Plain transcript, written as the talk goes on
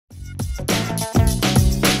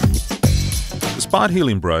spot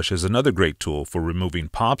healing brush is another great tool for removing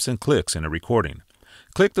pops and clicks in a recording.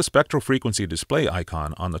 Click the spectral frequency display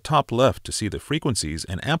icon on the top left to see the frequencies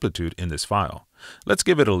and amplitude in this file. Let's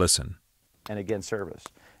give it a listen. And again, service.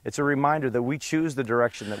 It's a reminder that we choose the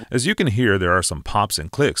direction that... As you can hear, there are some pops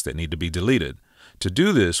and clicks that need to be deleted. To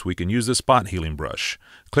do this, we can use the spot healing brush.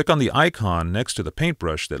 Click on the icon next to the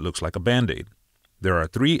paintbrush that looks like a band-aid. There are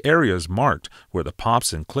 3 areas marked where the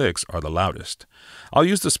pops and clicks are the loudest. I'll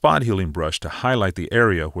use the spot healing brush to highlight the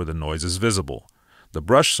area where the noise is visible. The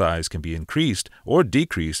brush size can be increased or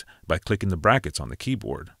decreased by clicking the brackets on the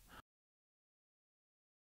keyboard.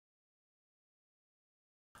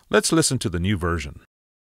 Let's listen to the new version.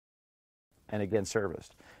 And again, service.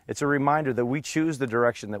 It's a reminder that we choose the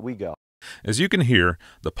direction that we go. As you can hear,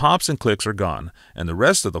 the pops and clicks are gone, and the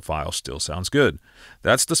rest of the file still sounds good.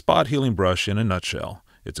 That's the spot healing brush in a nutshell.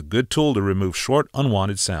 It's a good tool to remove short,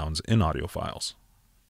 unwanted sounds in audio files.